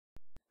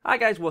Hi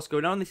guys, what's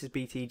going on? This is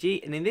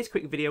BTG, and in this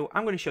quick video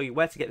I'm going to show you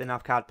where to get the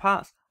NAVCARD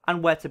parts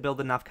and where to build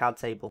the NAVCARD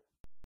table.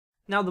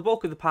 Now the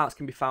bulk of the parts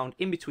can be found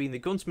in between the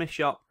gunsmith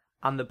shop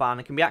and the barn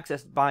and can be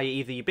accessed by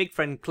either your big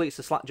friend Cleats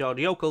the Slackjawed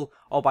Yokel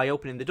or by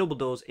opening the double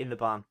doors in the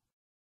barn.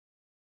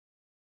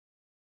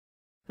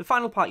 The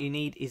final part you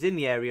need is in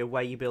the area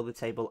where you build the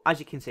table, as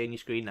you can see on your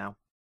screen now.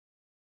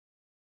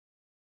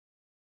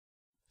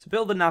 To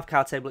build the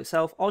NAVCARD table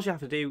itself, all you have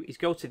to do is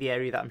go to the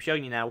area that I'm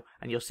showing you now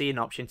and you'll see an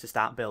option to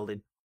start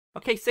building.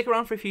 Okay, stick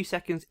around for a few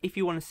seconds if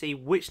you want to see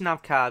which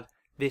NAVCARD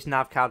this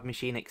NAVCARD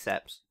machine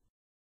accepts.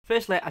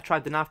 Firstly, I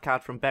tried the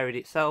NAVCARD from Buried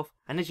itself,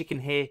 and as you can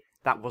hear,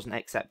 that wasn't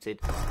accepted.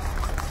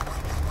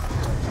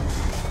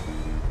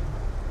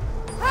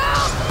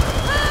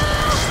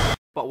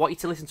 But I want you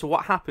to listen to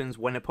what happens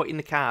when I put in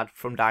the card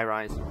from Die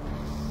Rise.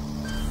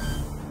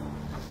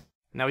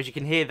 Now as you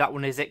can hear, that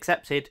one is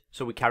accepted,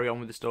 so we carry on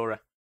with the story.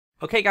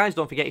 Okay guys,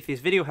 don't forget if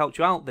this video helped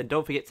you out, then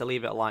don't forget to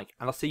leave it a like,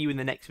 and I'll see you in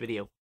the next video.